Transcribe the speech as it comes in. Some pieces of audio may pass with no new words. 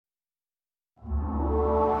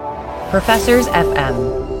Professors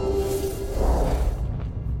FM.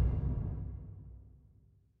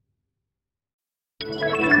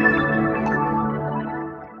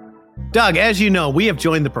 Doug, as you know, we have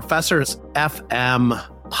joined the Professors FM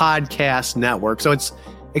podcast network. So it's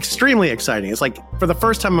extremely exciting. It's like, for the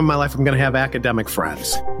first time in my life, I'm going to have academic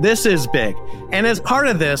friends. This is big. And as part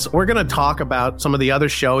of this, we're going to talk about some of the other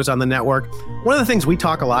shows on the network. One of the things we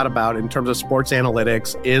talk a lot about in terms of sports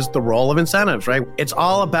analytics is the role of incentives, right? It's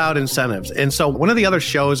all about incentives. And so one of the other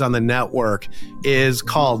shows on the network is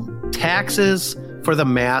called Taxes for the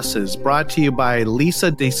Masses, brought to you by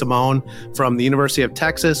Lisa DeSimone from the University of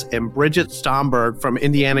Texas and Bridget Stomberg from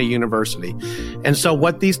Indiana University. And so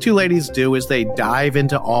what these two ladies do is they dive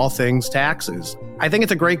into all things taxes. I think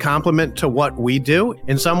it's a great compliment to what we do.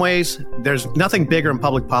 In some ways, there's nothing bigger in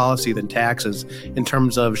public policy than taxes in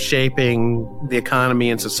terms of shaping the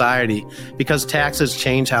economy and society, because taxes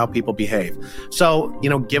change how people behave. So,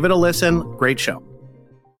 give it a listen. Great show.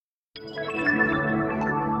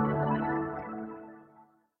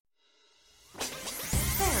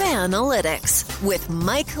 Analytics with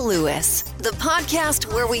Mike Lewis, the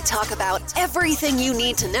podcast where we talk about everything you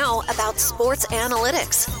need to know about sports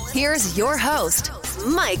analytics. Here's your host,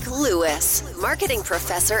 Mike Lewis, marketing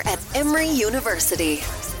professor at Emory University.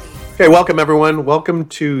 Okay, welcome everyone. Welcome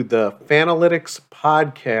to the Fanalytics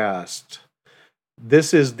podcast.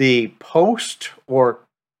 This is the post or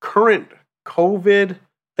current COVID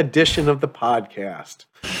edition of the podcast.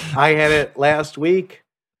 I had it last week.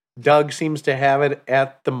 Doug seems to have it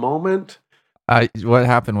at the moment. What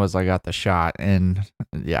happened was I got the shot, and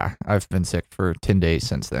I've been sick for 10 days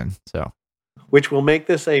since then. So, which will make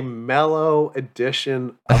this a mellow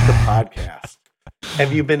edition of the podcast.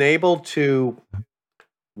 Have you been able to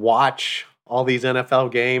watch all these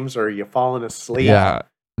NFL games, or are you falling asleep? Yeah,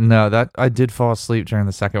 no, that I did fall asleep during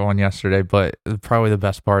the second one yesterday, but probably the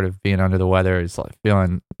best part of being under the weather is like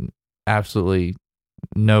feeling absolutely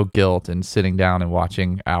no guilt and sitting down and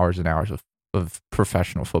watching hours and hours of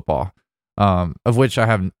professional football, of which I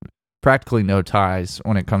have practically no ties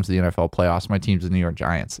when it comes to the NFL playoffs. My team's the New York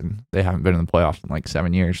Giants, and they haven't been in the playoffs in like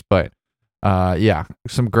 7 years. But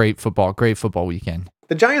some great football weekend.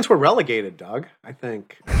 The Giants were relegated, Doug. I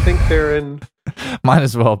think they're in. Might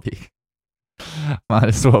as well be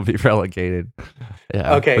relegated.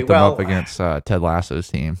 Yeah. Okay. Put them up against Ted Lasso's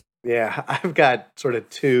team. Yeah, I've got sort of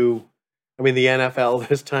two. I mean, the NFL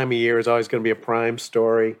this time of year is always going to be a prime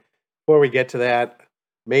story. Before we get to that,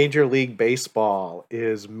 Major League Baseball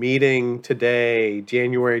is meeting today,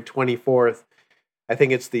 January 24th. I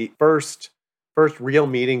think it's the first real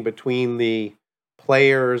meeting between the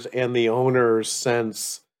players and the owners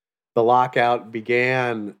since the lockout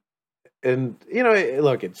began. And,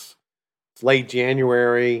 look, it's late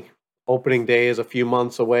January. Opening day is a few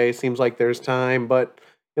months away. Seems like there's time. But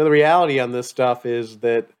the reality on this stuff is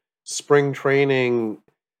that spring training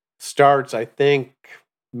starts, I think,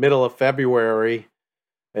 middle of February.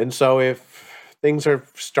 And so if things are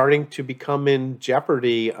starting to become in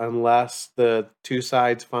jeopardy unless the two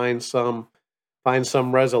sides find some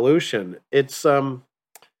resolution, it's an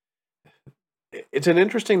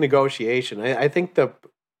interesting negotiation. I think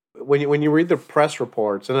when you read the press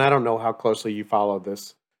reports, and I don't know how closely you follow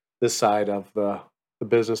this side of the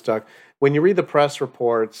business, Doug, when you read the press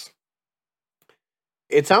reports,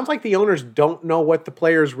 it sounds like the owners don't know what the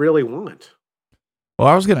players really want. Well,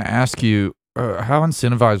 I was going to ask you, how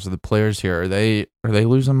incentivized are the players here? Are they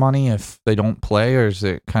losing money if they don't play, or is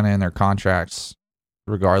it kind of in their contracts,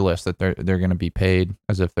 regardless, that they're going to be paid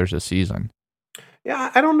as if there's a season?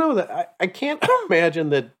 Yeah, I don't know that. I can't imagine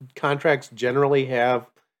that contracts generally have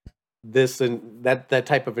this and that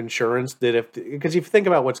type of insurance. Because if you think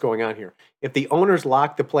about what's going on here, if the owners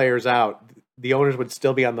lock the players out, the owners would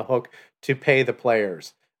still be on the hook to pay the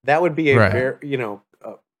players. That would be a very,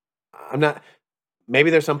 I'm not.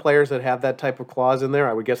 Maybe there's some players that have that type of clause in there.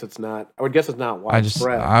 I would guess it's not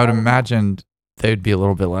widespread. I would imagine they'd be a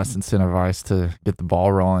little bit less incentivized to get the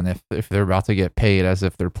ball rolling if they're about to get paid as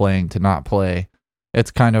if they're playing to not play.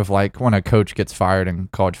 It's kind of like when a coach gets fired in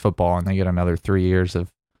college football and they get another 3 years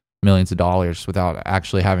of millions of dollars without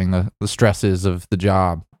actually having the stresses of the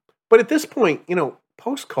job. But at this point,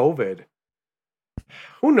 post-COVID,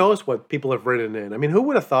 who knows what people have written in? I mean, who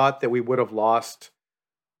would have thought that we would have lost,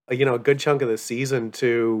 a good chunk of the season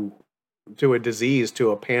to a disease,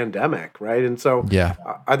 to a pandemic, right? And so,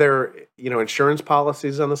 are there, insurance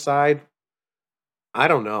policies on the side? I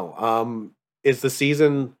don't know. Is the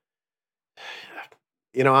season?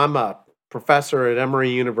 I'm a professor at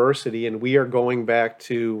Emory University, and we are going back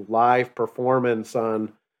to live performance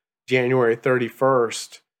on January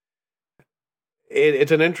 31st.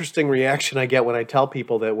 it's an interesting reaction I get when I tell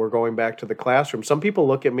people that we're going back to the classroom. Some people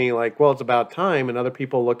look at me like, well, it's about time. And other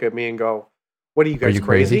people look at me and go, what are you guys,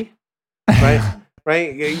 crazy? Right?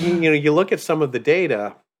 Right? You look at some of the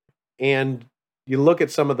data and you look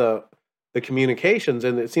at some of the communications,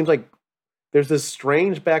 and it seems like there's this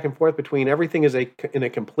strange back and forth between everything is in a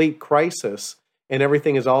complete crisis and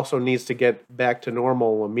everything is also needs to get back to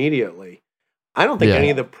normal immediately. I don't think any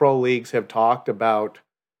of the pro leagues have talked about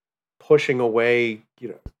pushing away,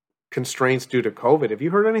 constraints due to COVID. Have you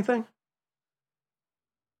heard anything?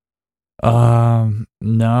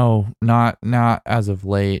 No, not as of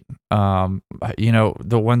late. The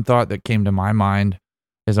one thought that came to my mind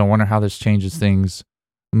is I wonder how this changes things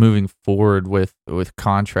moving forward with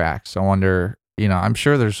contracts. I wonder, I'm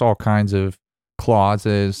sure there's all kinds of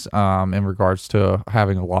clauses in regards to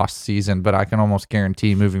having a lost season, but I can almost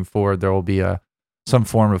guarantee moving forward there will be some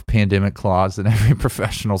form of pandemic clause in every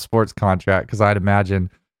professional sports contract, because I'd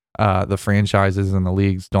imagine the franchises and the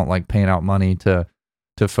leagues don't like paying out money to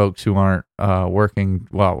folks who aren't working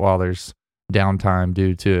while there's downtime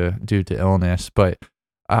due to illness. But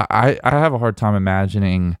I have a hard time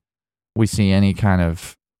imagining we see any kind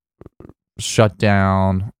of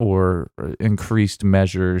shutdown or increased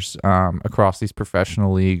measures across these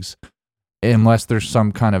professional leagues unless there's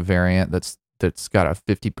some kind of variant that's got a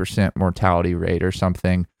 50% mortality rate or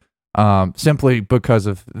something, simply because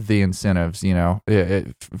of the incentives.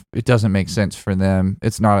 It doesn't make sense for them.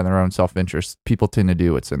 It's not in their own self-interest. People tend to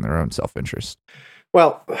do what's in their own self-interest.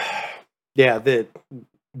 Well, yeah, the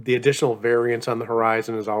additional variance on the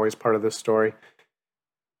horizon is always part of this story.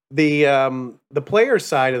 The player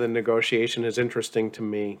side of the negotiation is interesting to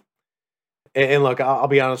me. And look, I'll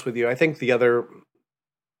be honest with you. I think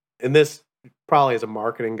and this probably as a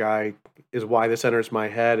marketing guy is why this enters my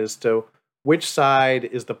head, as to which side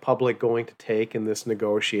is the public going to take in this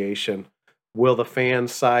negotiation? Will the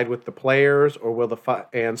fans side with the players, or will the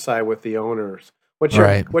fans side with the owners? What's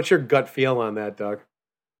your gut feel on that, Doug?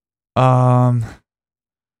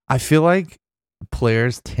 I feel like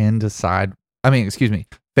fans tend to side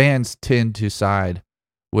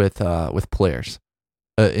with players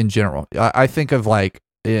in general. I think of like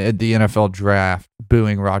the NFL draft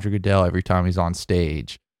booing Roger Goodell every time he's on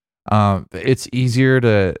stage. It's easier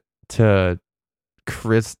to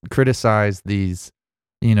criticize these,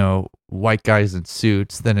 white guys in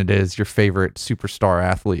suits than it is your favorite superstar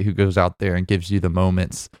athlete who goes out there and gives you the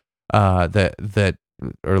moments that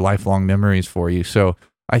are lifelong memories for you. So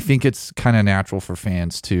I think it's kind of natural for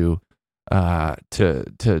fans to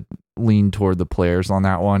lean toward the players on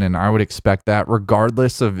that one, and I would expect that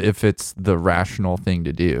regardless of if it's the rational thing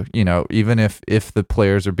to do. Even if the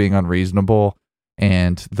players are being unreasonable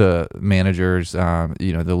and the managers,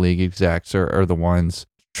 the league execs are the ones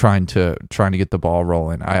trying to get the ball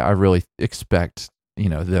rolling, I really expect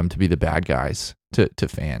them to be the bad guys to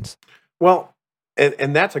fans. Well,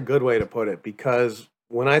 and that's a good way to put it, because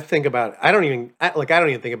when I think about, I don't even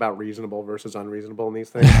think about reasonable versus unreasonable in these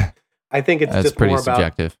things. I think it's just pretty more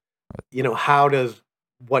subjective. About, how does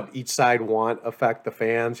what each side want affect the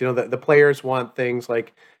fans? The players want things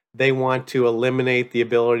like they want to eliminate the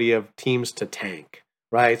ability of teams to tank,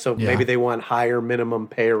 right? So maybe they want higher minimum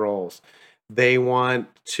payrolls. They want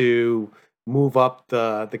to move up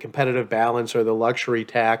the competitive balance or the luxury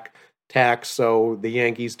tax so the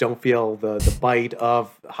Yankees don't feel the bite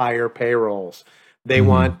of higher payrolls. They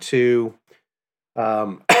want to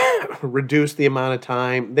reduce the amount of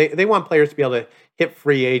time. They want players to be able to hit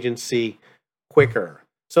free agency quicker.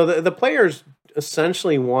 So the players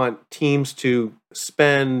essentially want teams to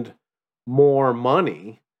spend more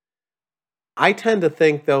money. I tend to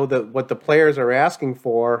think, though, that what the players are asking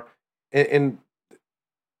for, and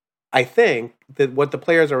I think that what the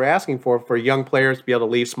players are asking for young players to be able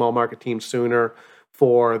to leave small market teams sooner,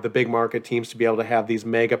 for the big market teams to be able to have these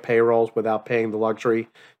mega payrolls without paying the luxury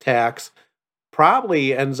tax,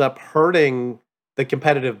 probably ends up hurting the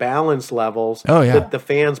competitive balance levels that the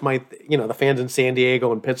fans might, the fans in San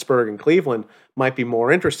Diego and Pittsburgh and Cleveland might be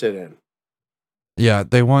more interested in. Yeah,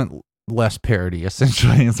 they want less parity,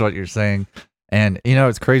 essentially, is what you're saying. And,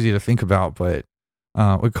 it's crazy to think about, but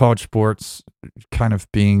with college sports kind of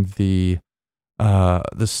being the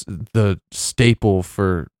staple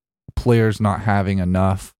for players not having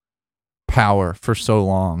enough power for so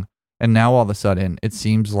long, and now all of a sudden it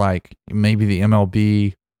seems like maybe the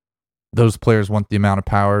MLB, those players want the amount of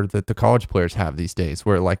power that the college players have these days,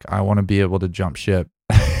 where like, I want to be able to jump ship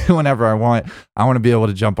whenever I want. I want to be able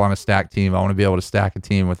to jump on a stack team. I want to be able to stack a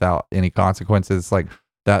team without any consequences. Like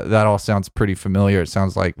that all sounds pretty familiar. It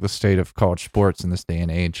sounds like the state of college sports in this day and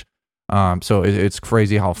age. So it's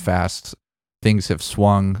crazy how fast things have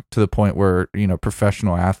swung to the point where,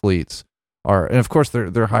 professional athletes are, and of course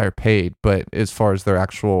they're higher paid, but as far as their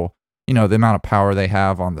actual, the amount of power they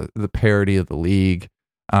have on the parity of the league,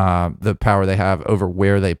 the power they have over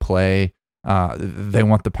where they play, they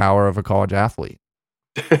want the power of a college athlete.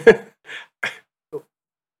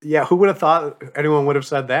 Yeah, who would have thought anyone would have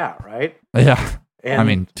said that, right? Yeah.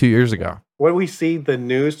 And 2 years ago. When we see the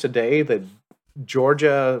news today that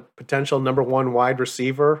Georgia potential number 1 wide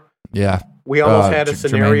receiver. Yeah. We almost had a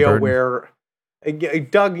scenario where,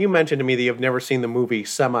 Doug, you mentioned to me that you've never seen the movie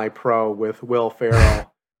Semi-Pro with Will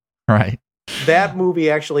Ferrell. Right. That movie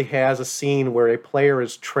actually has a scene where a player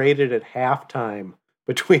is traded at halftime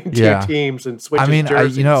between two teams and switches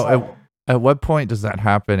jerseys. At what point does that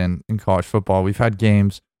happen in college football? We've had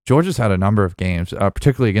games. Georgia's had a number of games,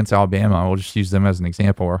 particularly against Alabama. We'll just use them as an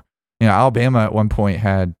example. Where, Alabama at one point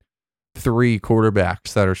had 3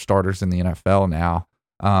 quarterbacks that are starters in the NFL now,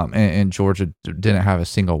 and Georgia didn't have a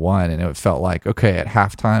single one. And it felt like, okay, at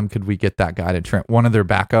halftime, could we get that guy to one of their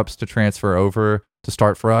backups to transfer over to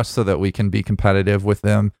start for us so that we can be competitive with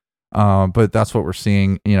them? But that's what we're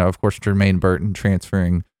seeing. Of course, Jermaine Burton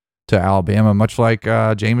transferring to Alabama, much like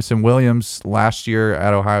Jameson Williams last year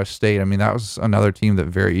at Ohio State. I mean, that was another team that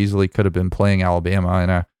very easily could have been playing Alabama in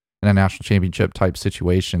a national championship type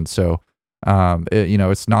situation. So,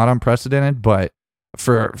 it's not unprecedented, but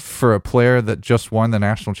for a player that just won the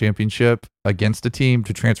national championship against a team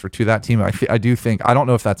to transfer to that team, I do think, I don't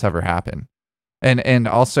know if that's ever happened. And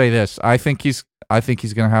I'll say this, I think he's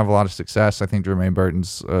going to have a lot of success. I think Jermaine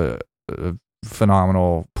Burton's a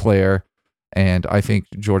phenomenal player. And I think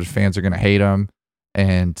Georgia fans are going to hate him.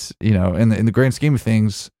 And, in the grand scheme of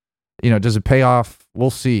things, does it pay off? We'll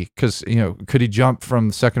see. Because, could he jump from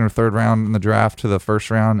the second or third round in the draft to the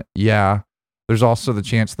first round? Yeah. There's also the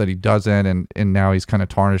chance that he doesn't. And now he's kind of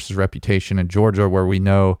tarnished his reputation in Georgia, where we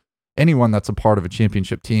know anyone that's a part of a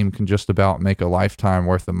championship team can just about make a lifetime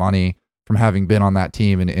worth of money from having been on that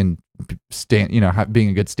team and being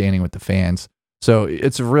in good standing with the fans. So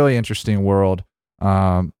it's a really interesting world.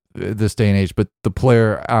 This day and age, but the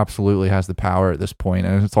player absolutely has the power at this point,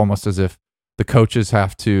 and it's almost as if the coaches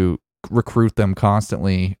have to recruit them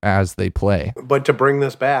constantly as they play. But to bring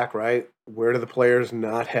this back, right, where do the players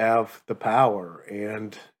not have the power?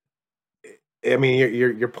 And I mean,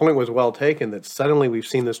 your point was well taken, that suddenly we've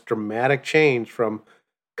seen this dramatic change from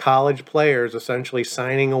college players essentially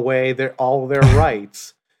signing away all their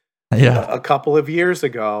rights a couple of years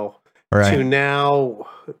ago. Right. To now,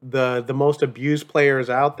 the most abused players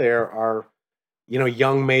out there are,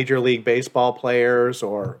 young Major League Baseball players,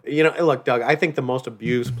 or, look, Doug, I think the most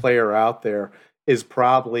abused player out there is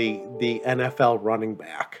probably the NFL running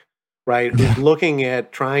back, right? Who's looking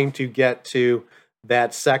at trying to get to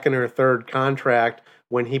that second or third contract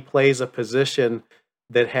when he plays a position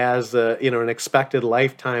that has, an expected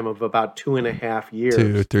lifetime of about 2.5 years.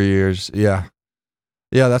 2 or 3 years. Yeah.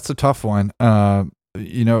 Yeah, that's a tough one. On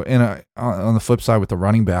the flip side with the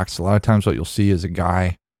running backs, a lot of times what you'll see is a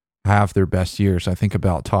guy have their best years. I think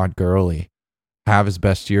about Todd Gurley, have his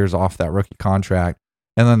best years off that rookie contract,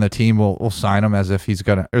 and then the team will sign him as if he's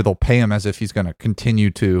going to, or they'll pay him as if he's going to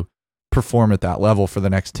continue to perform at that level for the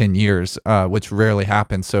next 10 years, which rarely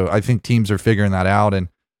happens. So I think teams are figuring that out, and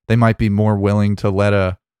they might be more willing to let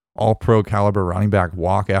a all-pro caliber running back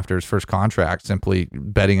walk after his first contract, simply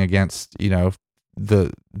betting against,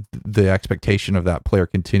 the expectation of that player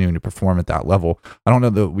continuing to perform at that level. I don't know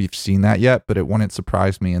that we've seen that yet, but it wouldn't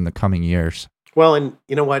surprise me in the coming years. Well, and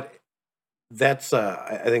you know what? That's,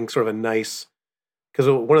 I think, sort of a nice, because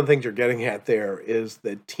one of the things you're getting at there is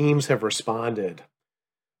that teams have responded.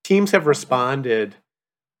 Teams have responded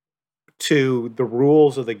to the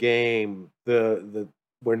rules of the game.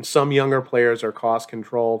 When some younger players are cost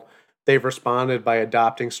controlled, they've responded by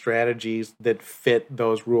adopting strategies that fit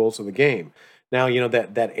those rules of the game. Now,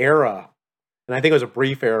 that era, and I think it was a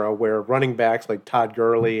brief era where running backs like Todd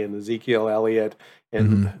Gurley and Ezekiel Elliott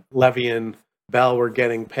and Le'Veon Bell were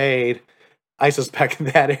getting paid. I suspect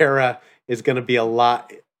that era is going to be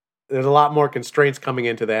there's a lot more constraints coming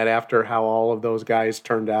into that after how all of those guys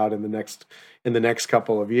turned out in the next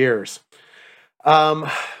couple of years.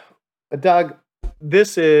 Doug,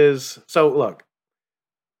 look,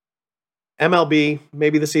 MLB,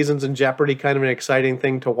 maybe the season's in jeopardy, kind of an exciting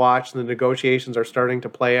thing to watch. The negotiations are starting to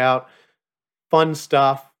play out. Fun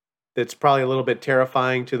stuff that's probably a little bit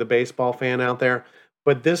terrifying to the baseball fan out there.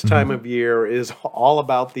 But this time of year is all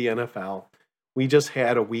about the NFL. We just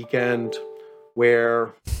had a weekend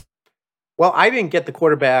where, I didn't get the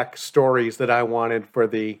quarterback stories that I wanted for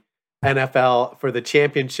the NFL, for the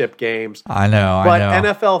championship games. I know.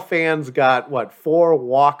 NFL fans got, 4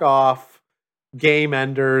 walk-off game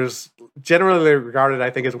enders, generally regarded, I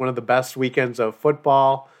think, as one of the best weekends of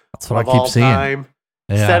football. That's what I keep seeing. Time.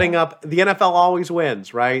 Yeah. Setting up, the NFL always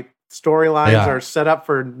wins, right? Storylines are set up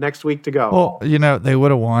for next week to go. Well, you know, they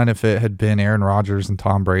would have won if it had been Aaron Rodgers and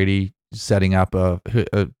Tom Brady setting up a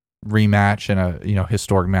rematch and a, you know,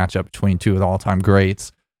 historic matchup between two of the all-time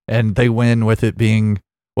greats. And they win with it being,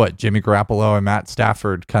 Jimmy Garoppolo and Matt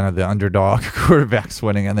Stafford, kind of the underdog quarterbacks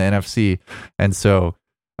winning in the NFC. And so,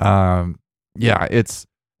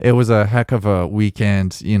 it was a heck of a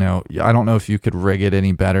weekend. You know, I don't know if you could rig it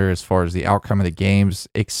any better as far as the outcome of the games,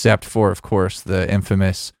 except for, of course, the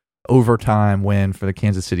infamous overtime win for the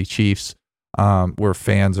Kansas City Chiefs, where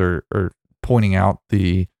fans are pointing out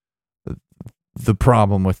the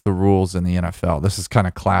problem with the rules in the NFL. This is kind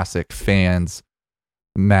of classic fans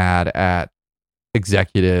mad at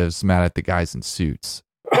executives, mad at the guys in suits.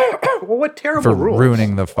 Well, what terrible for rules.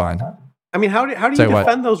 Ruining the fun. I mean, how do you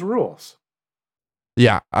defend those rules?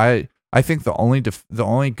 Yeah, I think the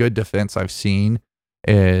only good defense I've seen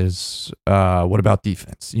is what about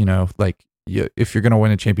defense? You know, like if you're going to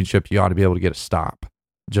win a championship, you ought to be able to get a stop,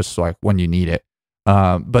 just like when you need it.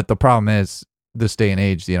 But the problem is this day and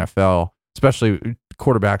age, the NFL, especially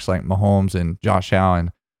quarterbacks like Mahomes and Josh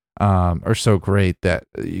Allen, are so great that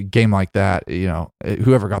a game like that, you know,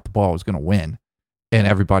 whoever got the ball was going to win. And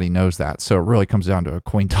everybody knows that. So it really comes down to a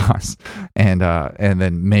coin toss and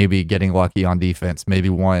then maybe getting lucky on defense, maybe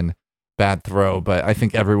one bad throw. But I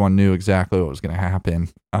think everyone knew exactly what was going to happen.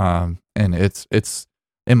 And it's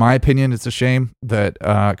in my opinion, it's a shame that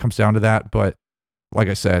it comes down to that. But like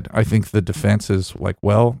I said, I think the defense is like,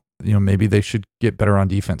 well, you know, maybe they should get better on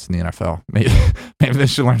defense in the NFL. Maybe they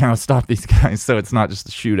should learn how to stop these guys so it's not just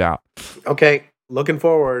a shootout. Okay, looking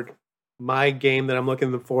forward. My game that I'm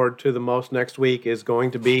looking forward to the most next week is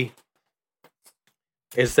going to be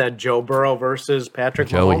that Joe Burrow versus Patrick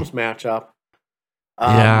Mahomes matchup.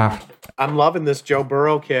 I'm loving this Joe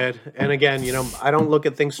Burrow kid. And again, you know, I don't look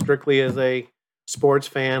at things strictly as a sports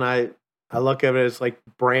fan. I look at it as like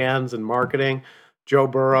brands and marketing. Joe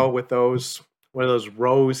Burrow with one of those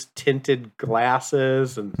rose tinted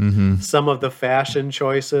glasses and some of the fashion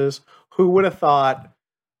choices. Who would have thought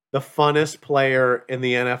the funnest player in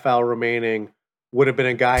the NFL remaining would have been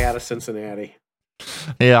a guy out of Cincinnati?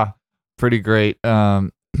 Yeah, pretty great.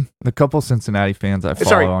 The couple Cincinnati fans I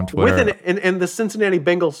follow on Twitter. And the Cincinnati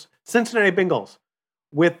Bengals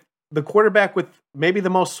with the quarterback with maybe the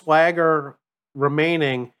most swagger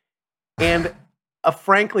remaining and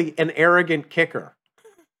frankly an arrogant kicker.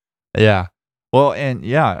 Yeah. Well, and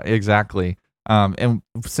yeah, exactly. And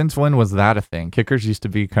since when was that a thing? Kickers used to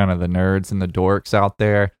be kind of the nerds and the dorks out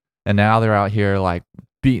there. And now they're out here like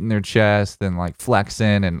beating their chest and like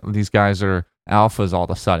flexing, and these guys are alphas all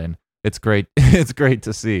of a sudden. It's great. It's great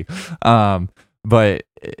to see. But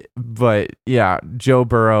yeah, Joe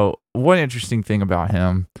Burrow, one interesting thing about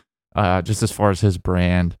him, just as far as his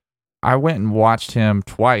brand, I went and watched him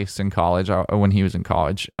twice in college when he was in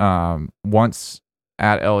college. Once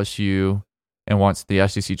at LSU and once the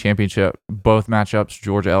SEC championship, both matchups,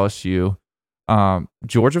 Georgia LSU.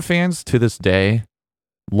 Georgia fans to this day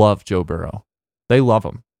love Joe Burrow. They love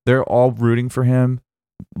him. They're all rooting for him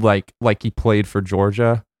like he played for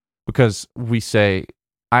Georgia, because we say,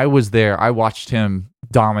 I was there. I watched him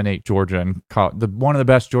dominate Georgia and one of the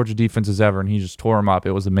best Georgia defenses ever, and he just tore him up.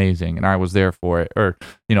 It was amazing, and I was there for it. Or,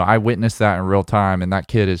 you know, I witnessed that in real time, and that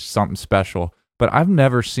kid is something special. But I've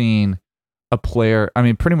never seen a player, I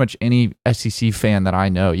mean, pretty much any SEC fan that I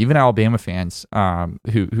know, even Alabama fans,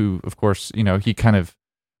 who of course, you know, he kind of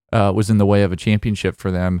was in the way of a championship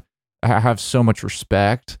for them, have so much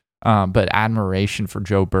respect, but admiration for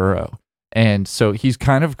Joe Burrow. And so he's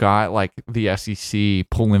kind of got like the SEC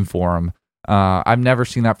pulling for him. I've never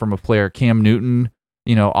seen that from a player. Cam Newton,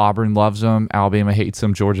 you know, Auburn loves him, Alabama hates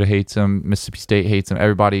him, Georgia hates him, Mississippi State hates him.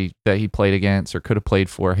 Everybody that he played against or could have played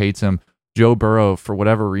for hates him. Joe Burrow, for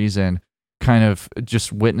whatever reason, kind of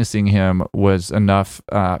just witnessing him was enough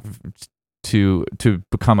to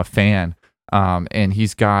become a fan. And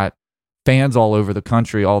he's got fans all over the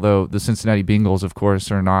country, although the Cincinnati Bengals, of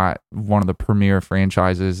course, are not one of the premier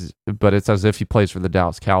franchises, but it's as if he plays for the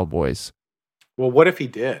Dallas Cowboys. Well, what if he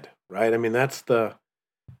did, right? I mean, that's what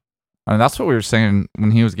we were saying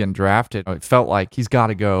when he was getting drafted. It felt like he's got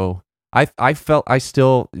to go. I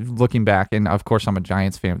still, looking back, and of course I'm a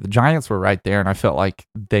Giants fan, but the Giants were right there, and I felt like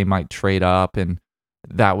they might trade up, and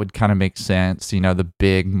that would kind of make sense, you know, the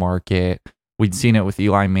big market. We'd seen it with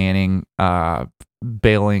Eli Manning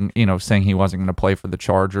bailing, you know, saying he wasn't going to play for the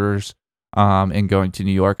Chargers and going to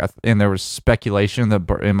New York. And there was speculation that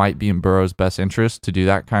it might be in Burrow's best interest to do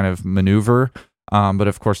that kind of maneuver. But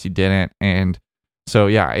of course he didn't. And So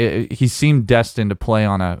yeah, he seemed destined to play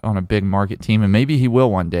on a big market team, and maybe he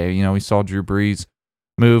will one day. We saw Drew Brees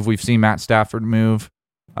move. We've seen Matt Stafford move.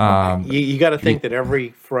 You got to think that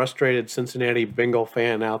every frustrated Cincinnati Bengal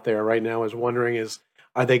fan out there right now is wondering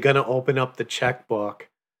are they going to open up the checkbook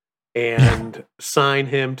and sign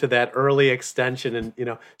him to that early extension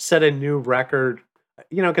and, set a new record,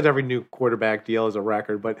 because every new quarterback deal is a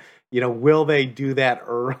record, but, will they do that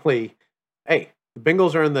early? Hey, the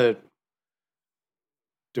Bengals are in the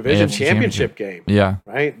division championship game. Yeah.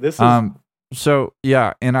 Right? This is... So,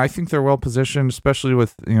 yeah, and I think they're well positioned, especially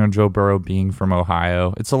with, Joe Burrow being from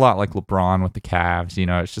Ohio. It's a lot like LeBron with the Cavs.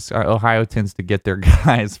 It's just Ohio tends to get their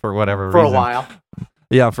guys for whatever reason. For a while.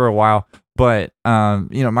 Yeah, for a while. But,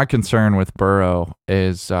 my concern with Burrow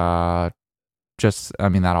is that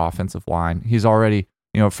offensive line. He's already,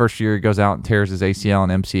 first year he goes out and tears his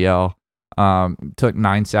ACL and MCL. Took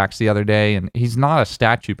 9 sacks the other day, and he's not a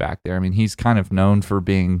statue back there. I mean, he's kind of known for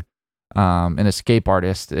being an escape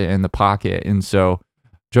artist in the pocket. And so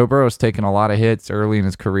Joe Burrow's taken a lot of hits early in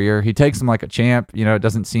his career. He takes them like a champ. It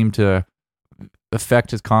doesn't seem to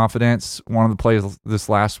affect his confidence. One of the plays this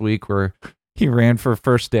last week where he ran for a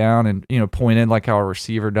first down and, pointed like how a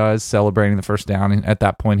receiver does, celebrating the first down. And at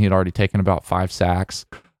that point, he had already taken about 5 sacks.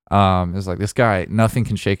 It was like, this guy, nothing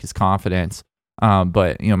can shake his confidence.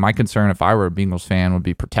 But, my concern if I were a Bengals fan would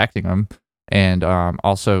be protecting him. And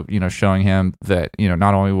also, showing him that,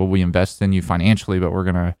 not only will we invest in you financially, but we're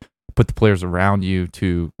going to put the players around you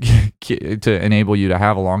to enable you to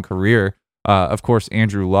have a long career. Of course,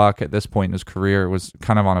 Andrew Luck at this point in his career was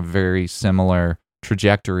kind of on a very similar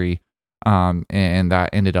trajectory, and that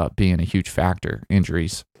ended up being a huge factor,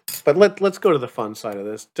 injuries. But let's go to the fun side of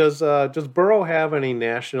this. Does Burrow have any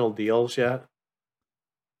national deals yet?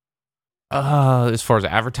 As far as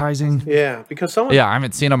advertising, yeah, because I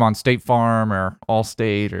haven't seen him on State Farm or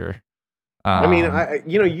Allstate or.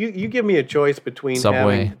 You give me a choice between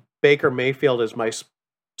Subway. Having Baker Mayfield as my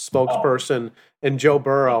spokesperson and Joe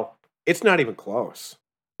Burrow. It's not even close.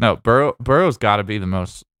 No, Burrow's got to be the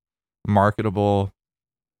most marketable.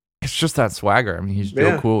 It's just that swagger. I mean, he's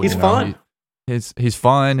Joe Cool. He's fun. He's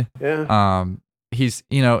fun. Yeah. He's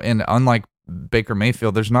and unlike Baker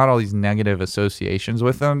Mayfield, there's not all these negative associations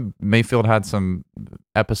with him. Mayfield had some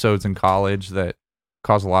episodes in college that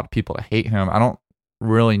caused a lot of people to hate him. I don't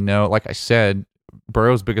really know. Like I said,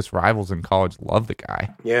 Burrow's biggest rivals in college love the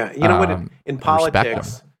guy. Yeah, what in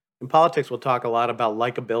politics, we'll talk a lot about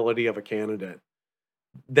likability of a candidate.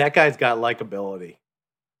 That guy's got likability.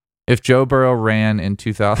 If Joe Burrow ran in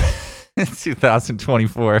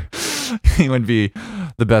 2024, he would be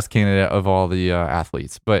the best candidate of all the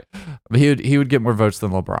athletes, but he would get more votes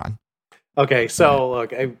than LeBron. Okay, so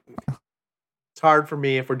look, it's hard for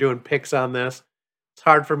me if we're doing picks on this. It's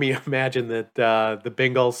hard for me to imagine that the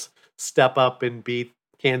Bengals step up and beat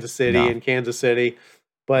Kansas City in Kansas City,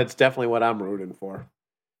 but it's definitely what I'm rooting for.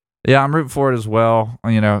 Yeah, I'm rooting for it as well.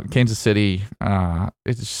 Kansas City,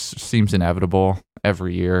 it just seems inevitable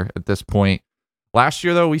every year at this point. Last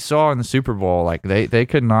year, though, we saw in the Super Bowl, like they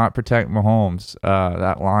could not protect Mahomes,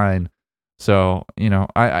 that line. So,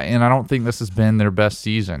 I don't think this has been their best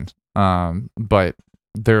season. But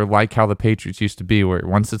they're like how the Patriots used to be, where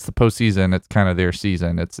once it's the postseason, it's kind of their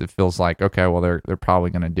season. It feels like, okay, well, they're probably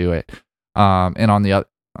going to do it. And on the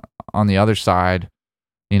other side,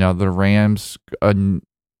 the Rams, I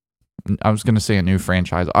was going to say a new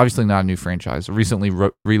franchise. Obviously not a new franchise. A recently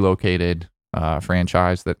relocated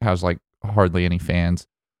franchise that has like hardly any fans.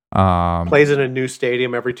 Plays in a new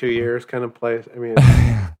stadium every 2 years, kind of place. I mean,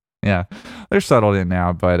 yeah, they're settled in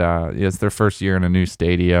now, but it's their first year in a new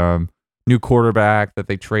stadium, new quarterback that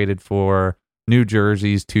they traded for, new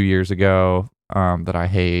jerseys 2 years ago that I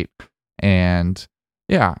hate, and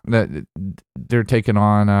yeah, they're taking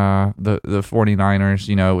on the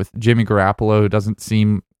 49ers. With Jimmy Garoppolo, who doesn't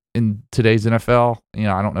seem in today's NFL.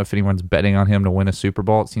 I don't know if anyone's betting on him to win a Super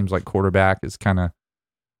Bowl. It seems like quarterback is kind of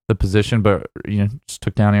the position, but just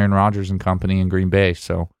took down Aaron Rodgers and company in Green Bay.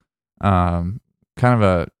 So kind of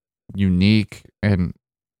a unique and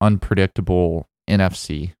unpredictable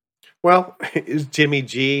NFC. Well, is Jimmy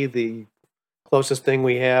G the closest thing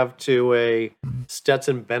we have to a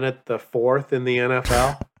Stetson Bennett the fourth in the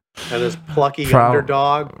NFL? And his plucky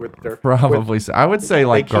underdog with their probably. I would say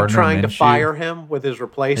like they keep Gardner trying Minshew. to fire him with his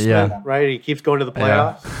replacement, right? He keeps going to the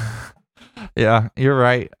playoffs. Yeah, you're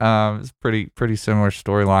right. It's pretty similar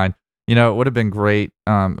storyline. It would have been great.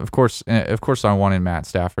 Of course, I wanted Matt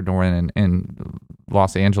Stafford to win in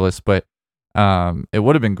Los Angeles, but it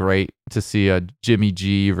would have been great to see a Jimmy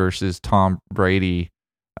G versus Tom Brady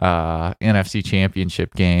NFC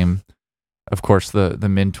Championship game. Of course, the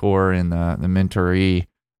mentor and the mentoree.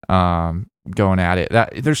 going at it.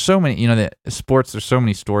 That there's so many, the sports. There's so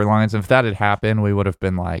many storylines. If that had happened, we would have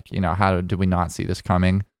been like, how did we not see this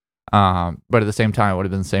coming? But at the same time, it would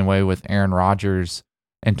have been the same way with Aaron Rodgers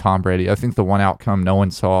and Tom Brady. I think the one outcome no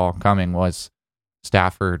one saw coming was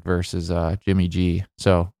Stafford versus Jimmy G.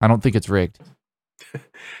 So I don't think it's rigged.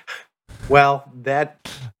 Well, that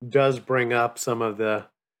does bring up some of the,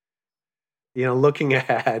 looking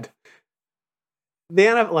ahead. The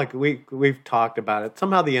NFL, like we've talked about it.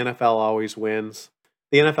 Somehow the NFL always wins.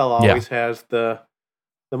 The NFL always has the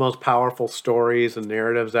most powerful stories and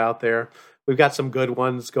narratives out there. We've got some good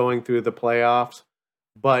ones going through the playoffs,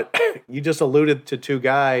 but you just alluded to two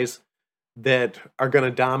guys that are going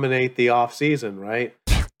to dominate the offseason, right?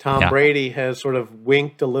 Tom Brady has sort of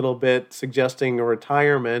winked a little bit, suggesting a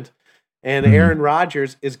retirement, and Aaron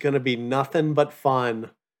Rodgers is going to be nothing but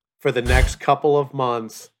fun for the next couple of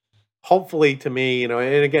months. Hopefully, to me, and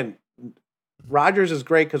again, Rodgers is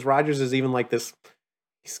great because Rodgers is even like this.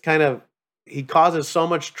 He causes so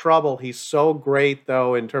much trouble. He's so great,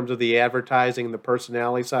 though, in terms of the advertising and the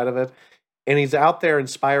personality side of it. And he's out there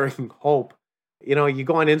inspiring hope. You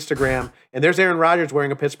go on Instagram, and there's Aaron Rodgers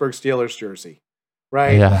wearing a Pittsburgh Steelers jersey,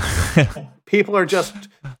 right? Yeah. People are just,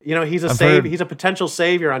 he's a potential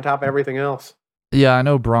savior on top of everything else. Yeah, I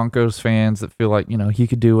know Broncos fans that feel like, he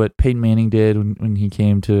could do what Peyton Manning did when he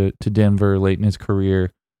came to Denver late in his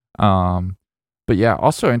career. But yeah,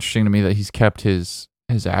 also interesting to me that he's kept his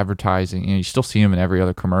advertising. You still see him in every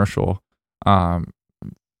other commercial.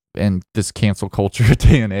 And this cancel culture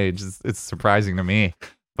day and age, it's surprising to me.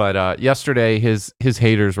 But yesterday, his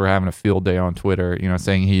haters were having a field day on Twitter,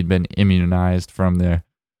 saying he'd been immunized from the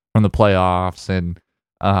playoffs and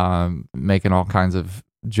making all kinds of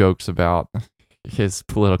jokes about his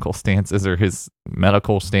political stances or his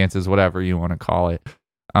medical stances, whatever you want to call it.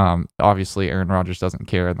 Obviously, Aaron Rodgers doesn't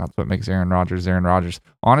care, and that's what makes Aaron Rodgers Aaron Rodgers.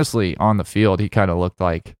 Honestly, on the field, he kind of looked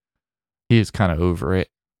like he was kind of over it.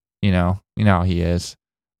 You know how he is.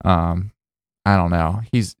 I don't know.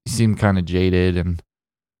 He seemed kind of jaded and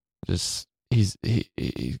just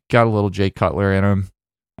he got a little Jay Cutler in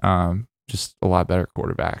him. Just a lot better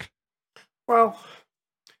quarterback. Well,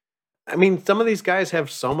 I mean, some of these guys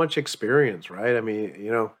have so much experience, right? I mean,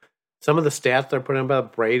 some of the stats they're putting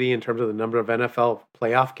about Brady in terms of the number of NFL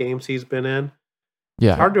playoff games he's been in.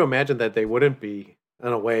 Yeah. It's hard to imagine that they wouldn't be, in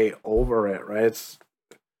a way, over it, right? It's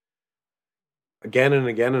again and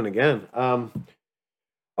again and again.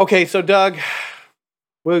 Okay, so Doug,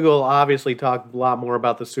 we will obviously talk a lot more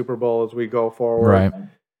about the Super Bowl as we go forward.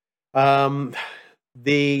 Right.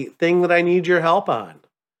 The thing that I need your help on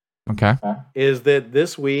is that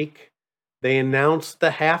this week they announced the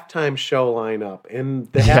halftime show lineup.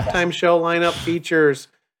 And the halftime show lineup features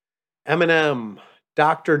Eminem,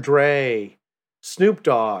 Dr. Dre, Snoop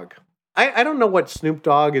Dogg. I don't know what Snoop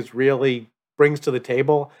Dogg is really brings to the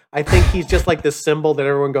table. I think he's just like this symbol that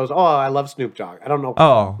everyone goes, oh, I love Snoop Dogg. I don't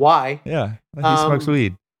know why. Yeah, he smokes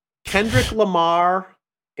weed. Kendrick Lamar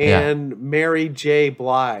and Mary J.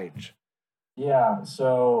 Blige. Yeah,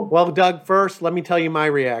 so... Well, Doug, first, let me tell you my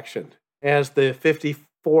reaction as the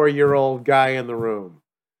 54-year-old guy in the room.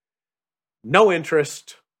 No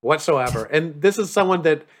interest whatsoever. And this is someone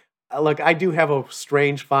that, look, I do have a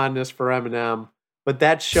strange fondness for Eminem, but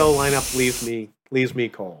that show lineup leaves me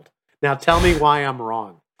cold. Now tell me why I'm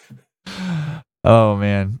wrong. Oh,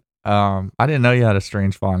 man. I didn't know you had a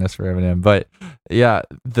strange fondness for Eminem, but yeah,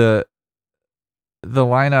 the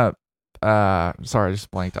lineup, sorry, I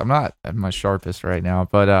just blanked. I'm not at my sharpest right now,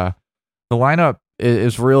 but the lineup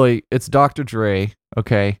is really, it's Dr. Dre,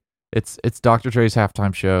 okay? It's Dr. Dre's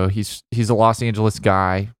halftime show. He's a Los Angeles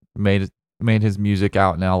guy, made his music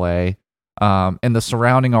out in LA. And the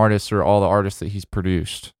surrounding artists are all the artists that he's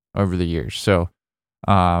produced over the years. So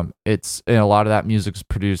it's, and a lot of that music's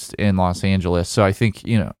produced in Los Angeles. So I think,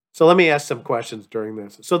 So let me ask some questions during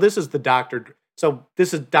this. So this is Dr.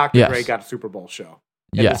 Dre got a Super Bowl show.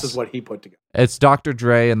 And this is what he put together. It's Dr.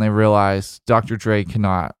 Dre, and they realize Dr. Dre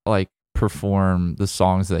cannot perform the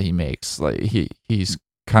songs that he makes. Like he's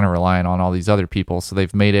kind of relying on all these other people. So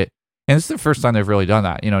they've made it, and this is the first time they've really done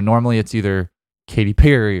that. Normally it's either Katy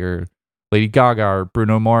Perry or Lady Gaga or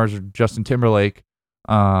Bruno Mars or Justin Timberlake.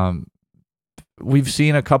 We've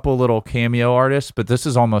seen a couple little cameo artists, but this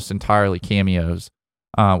is almost entirely cameos.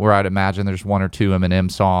 Where I'd imagine there's one or two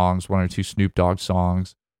Eminem songs, one or two Snoop Dogg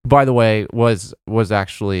songs. By the way, was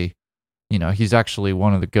actually, he's actually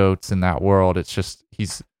one of the GOATs in that world. It's just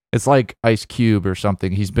it's like Ice Cube or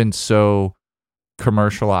something. He's been so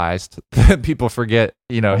commercialized that people forget,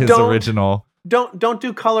 his original. Don't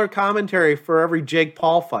do color commentary for every Jake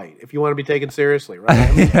Paul fight if you want to be taken seriously,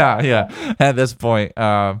 right? Yeah. At this point,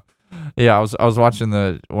 Yeah, I was watching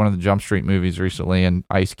one of the Jump Street movies recently, and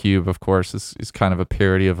Ice Cube, of course, is kind of a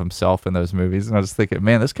parody of himself in those movies. And I was thinking,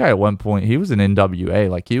 man, this guy at one point, he was an NWA,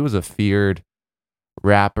 like he was a feared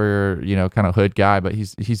rapper, kind of hood guy, but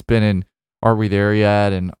he's been in Are We There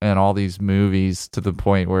Yet and all these movies to the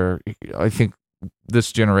point where I think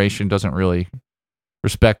this generation doesn't really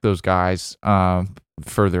respect those guys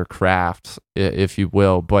for their craft, if you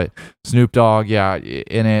will. But Snoop Dogg, yeah,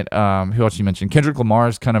 in it. Who else you mentioned? Kendrick Lamar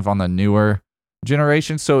is kind of on the newer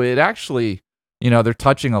generation, so it actually, they're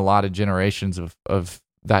touching a lot of generations of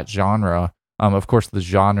that genre. Of course, the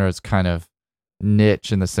genre is kind of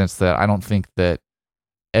niche in the sense that I don't think that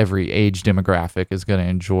every age demographic is going to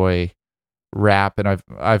enjoy rap, and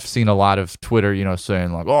I've seen a lot of Twitter,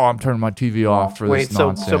 saying like, "Oh, I'm turning my TV off for this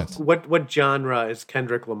nonsense." So what genre is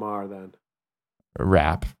Kendrick Lamar then?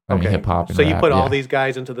 Rap. I mean, hip hop. So you rap, put all these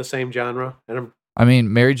guys into the same genre, I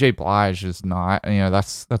mean, Mary J. Blige is not.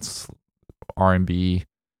 That's R&B.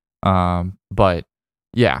 But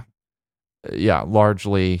yeah,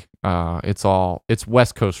 largely, it's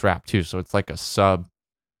West Coast rap too. So it's like a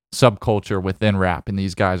subculture within rap, and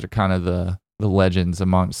these guys are kind of the legends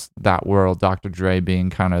amongst that world. Dr. Dre being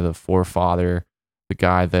kind of the forefather, the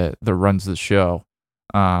guy that runs the show.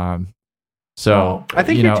 So I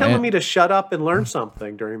think you're telling me to shut up and learn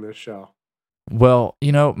something during this show. Well,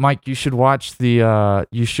 Mike, you should watch the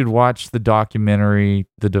documentary,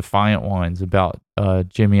 The Defiant Ones, about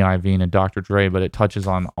Jimmy Iovine and Dr. Dre, but it touches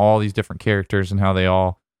on all these different characters and how they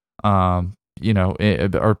all are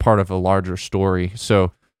part of a larger story.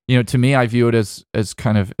 So, to me, I view it as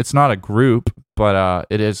kind of, it's not a group, but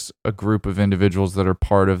it is a group of individuals that are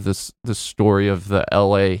part of this story of the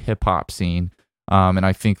LA hip hop scene. And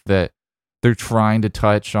I think that they're trying to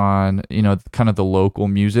touch on, kind of the local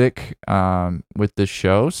music with this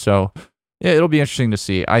show. So yeah, it'll be interesting to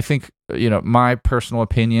see. I think, my personal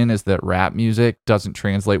opinion is that rap music doesn't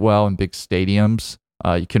translate well in big stadiums.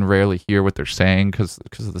 You can rarely hear what they're saying because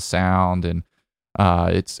of the sound, and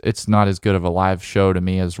it's not as good of a live show to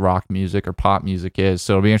me as rock music or pop music is.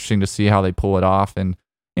 So it'll be interesting to see how they pull it off. And,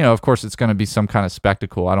 of course, it's going to be some kind of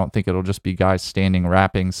spectacle. I don't think it'll just be guys standing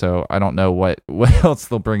rapping. So I don't know what else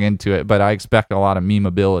they'll bring into it, but I expect a lot of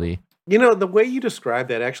memeability. The way you described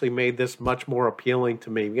that actually made this much more appealing to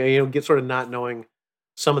me. Get sort of not knowing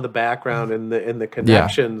some of the background and the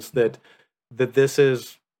connections that this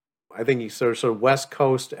is. I think he's sort of West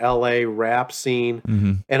Coast LA rap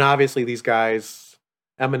scene, and obviously these guys.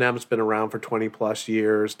 Eminem's been around for 20 plus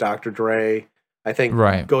years. Dr. Dre, I think,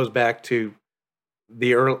 goes back to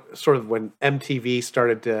the early, sort of when MTV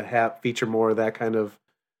started to feature more of that kind of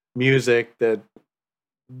music. The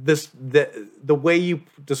way you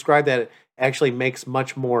describe that actually makes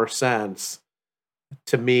much more sense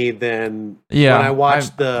to me than when I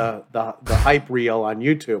watched the hype reel on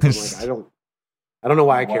YouTube. I'm like, I don't know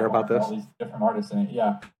why I care about this. All these different artists in it,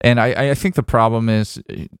 yeah. And I think the problem is,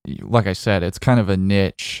 like I said, it's kind of a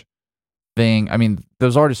niche thing. I mean,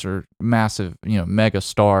 those artists are massive, mega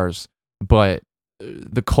stars, but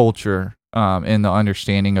the culture and the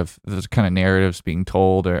understanding of those kind of narratives being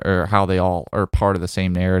told, or how they all are part of the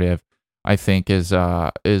same narrative, I think is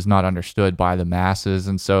not understood by the masses.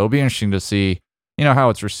 And so it'll be interesting to see,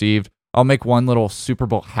 how it's received. I'll make one little Super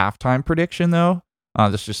Bowl halftime prediction though.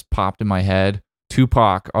 This just popped in my head.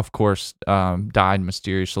 Tupac, of course, died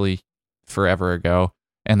mysteriously forever ago,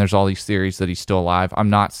 and there's all these theories that he's still alive. I'm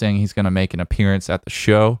not saying he's going to make an appearance at the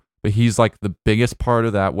show, but he's like the biggest part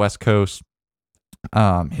of that West Coast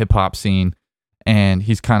hip hop scene, and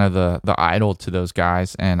he's kind of the idol to those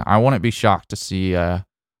guys. And I wouldn't be shocked to see a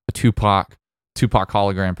Tupac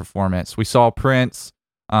hologram performance. We saw Prince,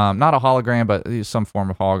 not a hologram, but some form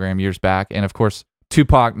of hologram years back, and of course,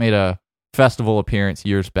 Tupac made a festival appearance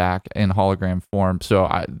years back in hologram form. So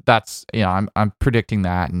I'm predicting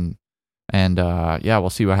that, and we'll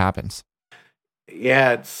see what happens.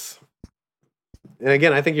 Yeah, and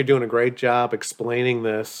again, I think you're doing a great job explaining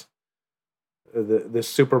this, the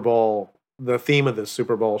Super Bowl, the theme of the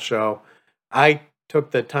Super Bowl show. I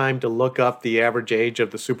took the time to look up the average age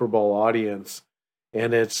of the Super Bowl audience,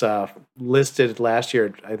 and it's listed last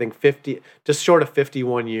year, I think 50, just short of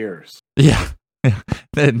 51 years. Yeah.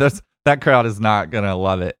 That crowd is not going to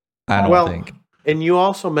love it, I don't think. And you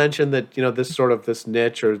also mentioned that, this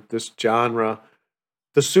niche or this genre,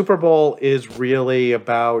 the Super Bowl is really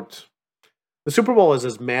about, the Super Bowl is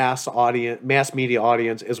as mass media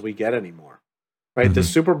audience as we get anymore, right? Mm-hmm. The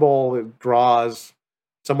Super Bowl draws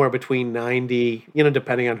somewhere between 90,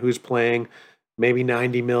 depending on who's playing, maybe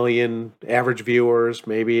 90 million average viewers,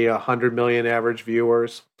 maybe 100 million average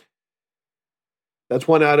viewers. That's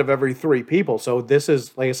one out of every three people. So this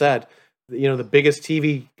is, like I said, the biggest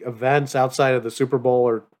TV events outside of the Super Bowl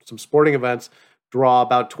or some sporting events draw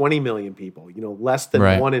about 20 million people, less than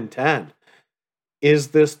Right. 1 in 10. Is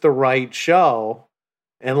this the right show?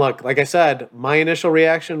 And look, like I said, my initial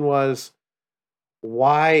reaction was,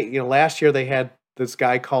 why, last year they had this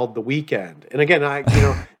guy called The Weeknd. And again,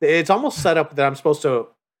 it's almost set up that I'm supposed to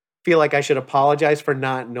feel like I should apologize for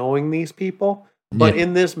not knowing these people. But Yeah.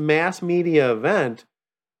 in this mass media event,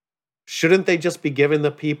 shouldn't they just be giving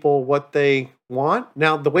the people what they want?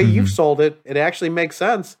 Now, the way you've sold it, it actually makes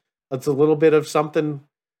sense. It's a little bit of something,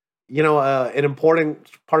 an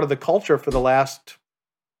important part of the culture for the last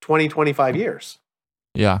 20, 25 years.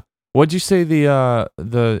 Yeah. What'd you say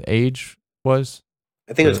the age was?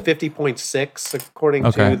 I think it's 50.6 according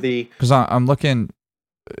to the... Because I'm looking,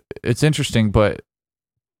 it's interesting, but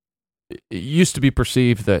it used to be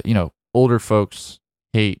perceived that, older folks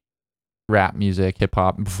hate rap music, hip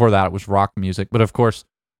hop. Before that, it was rock music. But of course,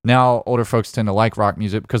 now older folks tend to like rock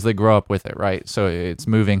music because they grow up with it, right? So it's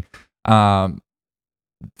moving. Dr.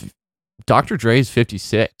 Dre's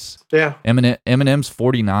 56. Yeah. Eminem's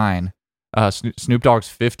 49. Snoop Dogg's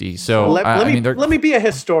 50. So let me be a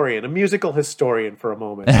historian, a musical historian for a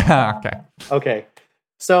moment. Okay.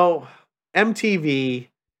 So MTV,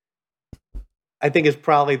 I think, is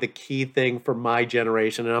probably the key thing for my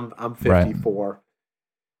generation, and I'm 54.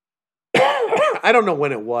 Right. I don't know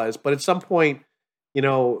when it was, but at some point,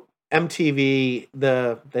 MTV,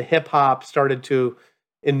 the hip hop started to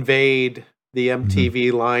invade the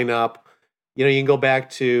MTV lineup. You can go back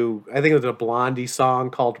to, I think it was a Blondie song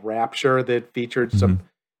called Rapture that featured some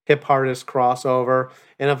hip artist crossover.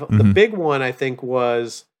 And the big one, I think,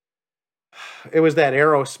 was that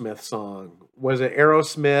Aerosmith song. Was it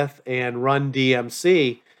Aerosmith and Run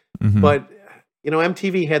DMC? But,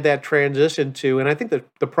 MTV had that transition to, and I think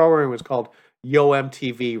the program was called Yo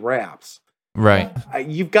MTV Raps. Right.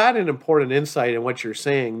 You've got an important insight in what you're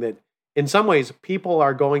saying, that in some ways people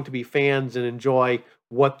are going to be fans and enjoy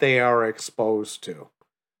what they are exposed to,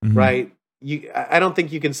 right? I don't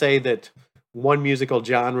think you can say that one musical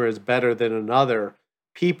genre is better than another.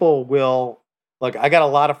 People will, like, I got a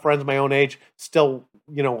lot of friends my own age still,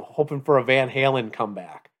 hoping for a Van Halen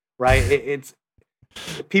comeback, right? It's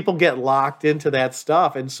people get locked into that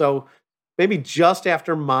stuff. And so maybe just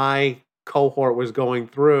after my cohort was going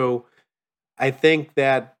through, I think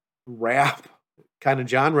that rap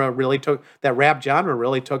genre really took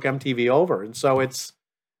MTV over. And so it's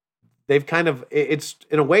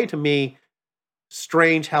in a way, to me,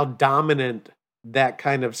 strange how dominant that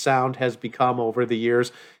kind of sound has become over the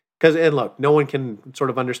years. And look, no one can sort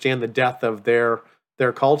of understand the depth of their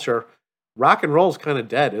culture. Rock and roll is kind of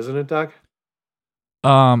dead, isn't it, Doug?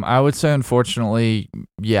 I would say, unfortunately,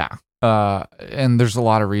 yeah. And there's a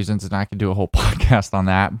lot of reasons, and I could do a whole podcast on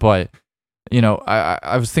that. But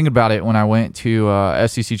I was thinking about it when I went to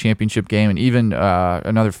SEC championship game, and even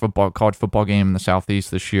another college football game in the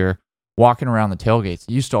Southeast this year. Walking around the tailgates,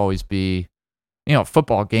 it used to always be,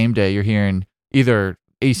 football game day. You're hearing either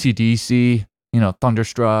AC/DC,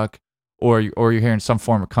 Thunderstruck, or you're hearing some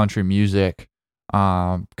form of country music,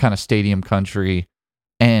 kind of stadium country,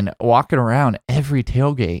 and walking around every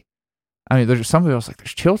tailgate. I mean, there's some people like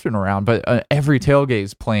there's children around, but every tailgate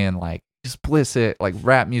is playing like explicit, like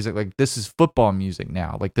rap music. Like, this is football music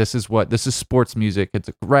now. Like, this is sports music. It's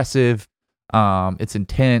aggressive. It's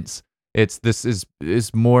intense. This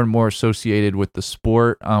is more and more associated with the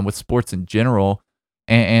sport, with sports in general,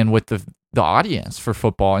 and with the audience for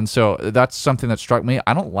football. And so that's something that struck me.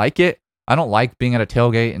 I don't like it. I don't like being at a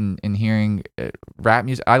tailgate and hearing rap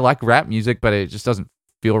music. I like rap music, but it just doesn't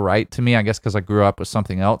feel right to me, I guess, because I grew up with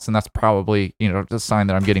something else, and that's probably a sign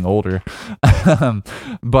that I'm getting older.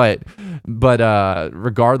 But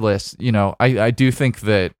regardless, I do think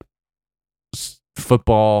that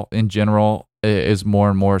football in general is more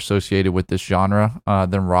and more associated with this genre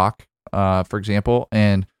than rock, for example.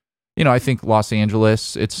 And I think Los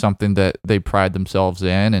Angeles, it's something that they pride themselves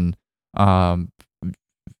in, and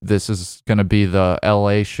this is going to be the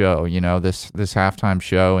LA show, this halftime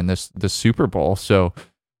show and this Super Bowl. So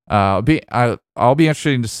I'll be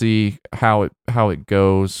interested to see how it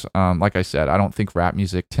goes. Like I said, I don't think rap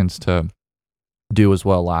music tends to do as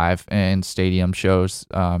well live and stadium shows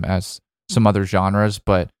as some other genres,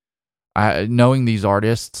 but knowing these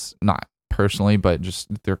artists, not personally, but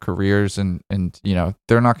just their careers, and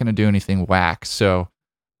they're not going to do anything whack. So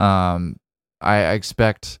I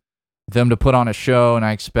expect them to put on a show, and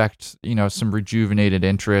I expect some rejuvenated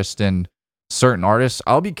interest in certain artists.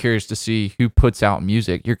 I'll be curious to see who puts out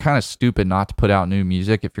music. You're kind of stupid not to put out new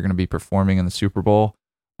music if you're going to be performing in the Super Bowl.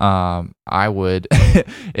 I would,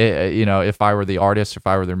 if I were the artist, if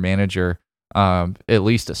I were their manager, at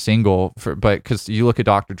least a single. But because you look at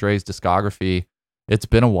Dr. Dre's discography, it's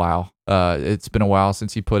been a while. It's been a while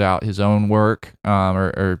since he put out his own work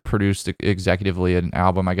or produced executively an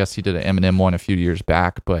album. I guess he did an Eminem one a few years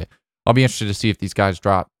back, but I'll be interested to see if these guys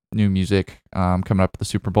drop new music coming up at the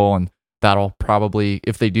Super Bowl, and that'll probably,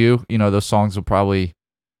 if they do, those songs will probably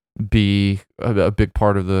be a big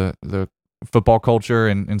part of the football culture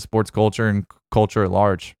and sports culture and culture at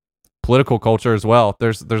large. Political culture as well.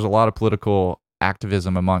 There's a lot of political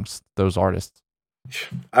activism amongst those artists.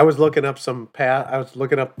 I was looking up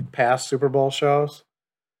past Super Bowl shows.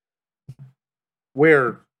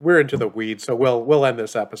 We're into the weeds, so we'll end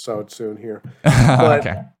this episode soon here. But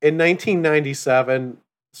Okay. In 1997,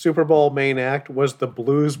 Super Bowl main act was the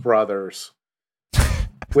Blues Brothers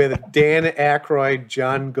with Dan Aykroyd,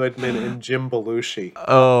 John Goodman, and Jim Belushi.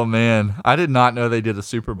 Oh man, I did not know they did a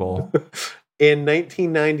Super Bowl. In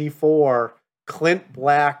 1994, Clint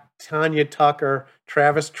Black, Tanya Tucker,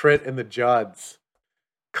 Travis Tritt, and the Judds.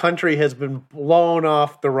 Country has been blown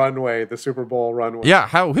off the runway, the Super Bowl runway. Yeah,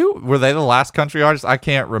 who were they? The last country artists? I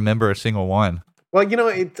can't remember a single one. Well,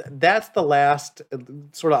 that's the last,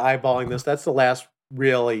 sort of eyeballing this, that's the last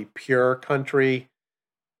really pure country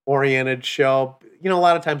oriented show. A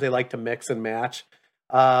lot of times they like to mix and match.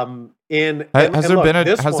 Has there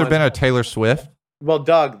been a Taylor Swift? Well,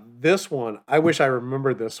 Doug, this one, I wish I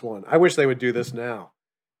remembered this one. I wish they would do this now.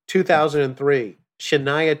 2003,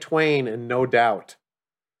 Shania Twain and No Doubt.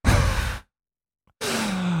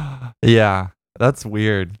 Yeah, that's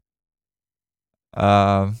weird.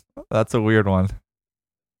 That's a weird one.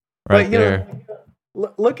 Right there.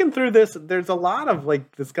 Looking through this, there's a lot of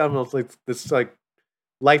this kind of this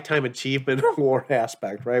lifetime achievement award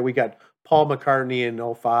aspect, right? We got Paul McCartney in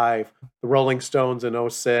 2005, the Rolling Stones in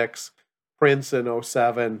 2006, Prince in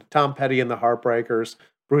 2007, Tom Petty and the Heartbreakers,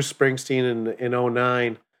 Bruce Springsteen in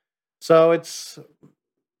 2009. So it's,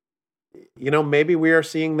 maybe we are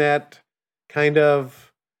seeing that kind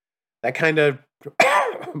of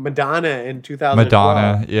Madonna in 2012.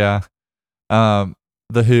 Madonna, yeah.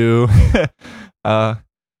 The Who.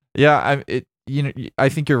 Yeah, I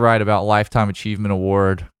think you're right about Lifetime Achievement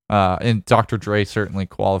Award. And Dr. Dre certainly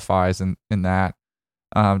qualifies in that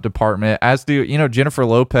department. As do, Jennifer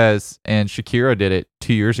Lopez and Shakira did it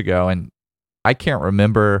 2 years ago, and I can't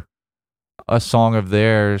remember a song of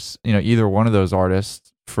theirs, either one of those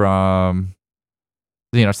artists from,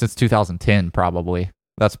 since 2010 probably.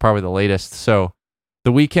 That's probably the latest. So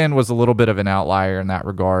The Weeknd was a little bit of an outlier in that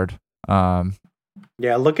regard.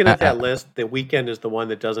 Yeah, looking at that list, The Weeknd is the one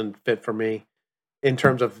that doesn't fit for me in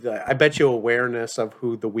terms of, I bet you, awareness of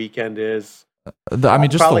who The Weeknd is. Just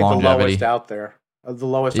probably the longevity. The lowest out there, the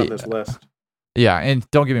lowest on this list. Yeah, and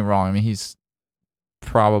don't get me wrong. He's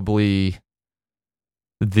probably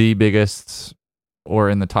the biggest,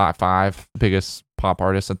 or in the top 5 biggest pop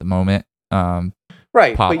artists at the moment.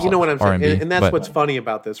 Right, pop, but you know what I'm saying, R&B, and that's what's funny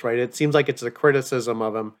about this, right? It seems like it's a criticism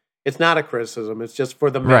of him. It's not a criticism. It's just for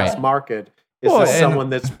the mass market. Is this someone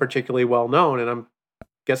that's particularly well known? And I'm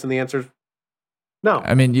guessing the answer is no.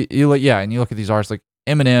 You look at these artists like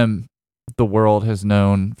Eminem. The world has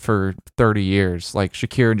known for 30 years. Like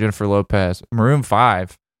Shakira and Jennifer Lopez, Maroon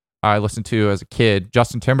 5. I listened to as a kid.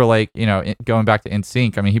 Justin Timberlake. Going back to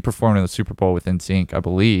NSYNC. He performed in the Super Bowl with NSYNC, I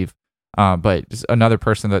believe. But just another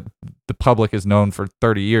person that the public has known for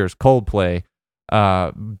 30 years. Coldplay,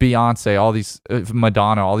 Beyonce, all these,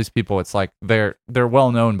 Madonna, all these people. It's like they're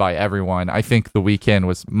well known by everyone. I think The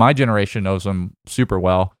Weeknd my generation knows them super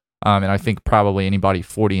well, and I think probably anybody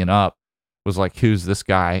 40 and up was like, who's this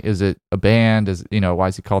guy? Is it a band? Why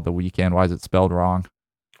is he called The Weeknd? Why is it spelled wrong?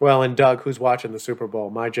 Well, and Doug, who's watching the Super Bowl?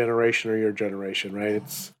 My generation or your generation, right?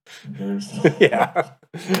 It's yeah.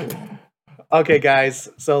 Okay, guys.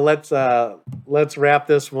 So let's wrap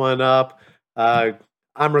this one up.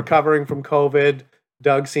 I'm recovering from COVID.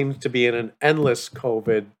 Doug seems to be in an endless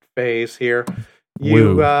COVID phase here.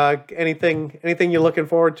 You anything you're looking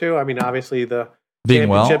forward to? Obviously the being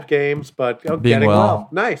championship games, but getting well.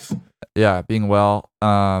 Nice. Yeah, being well.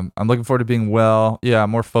 I'm looking forward to being well. Yeah,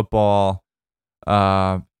 more football.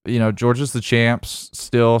 Georgia's the champs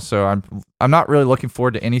still, so I'm not really looking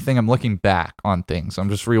forward to anything. I'm looking back on things. I'm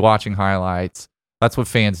just rewatching highlights. That's what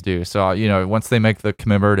fans do. So once they make the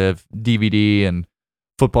commemorative DVD and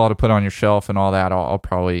football to put on your shelf and all that, I'll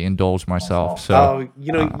probably indulge myself. So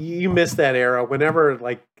you missed that era. Whenever,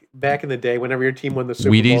 like back in the day, whenever your team won the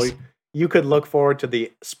Super Bowl, you could look forward to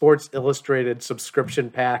the Sports Illustrated subscription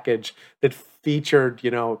package that featured,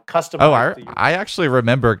 customized. Oh, I actually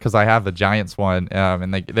remember because I have the Giants one,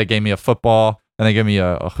 and they gave me a football and they gave me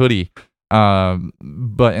a hoodie. And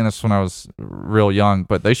that's when I was real young,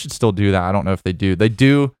 but they should still do that. I don't know if they do. They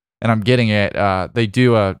do and I'm getting it. They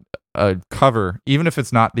do a cover, even if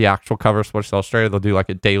it's not the actual cover of Sports Illustrated, they'll do like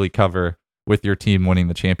a daily cover with your team winning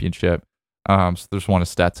the championship. So there's one of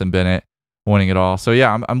Stetson Bennett winning it all. So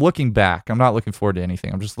yeah, I'm looking back. I'm not looking forward to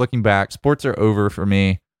anything. I'm just looking back. Sports are over for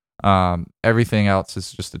me. Everything else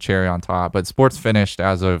is just a cherry on top. But sports finished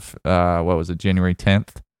as of January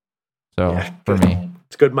 10th. So for me,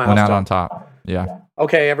 it's a good milestone. Went out on top. Yeah.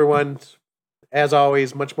 Okay, everyone. As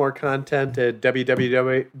always, much more content at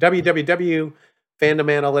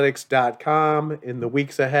www.fandomanalytics.com. In the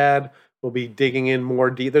weeks ahead, we'll be digging in more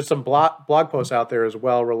deep. There's some blog posts out there as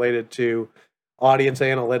well related to audience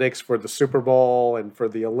analytics for the Super Bowl and for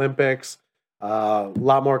the Olympics. A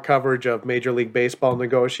lot more coverage of Major League Baseball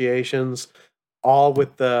negotiations, all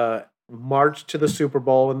with the march to the Super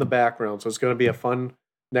Bowl in the background. So it's going to be a fun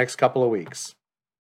next couple of weeks.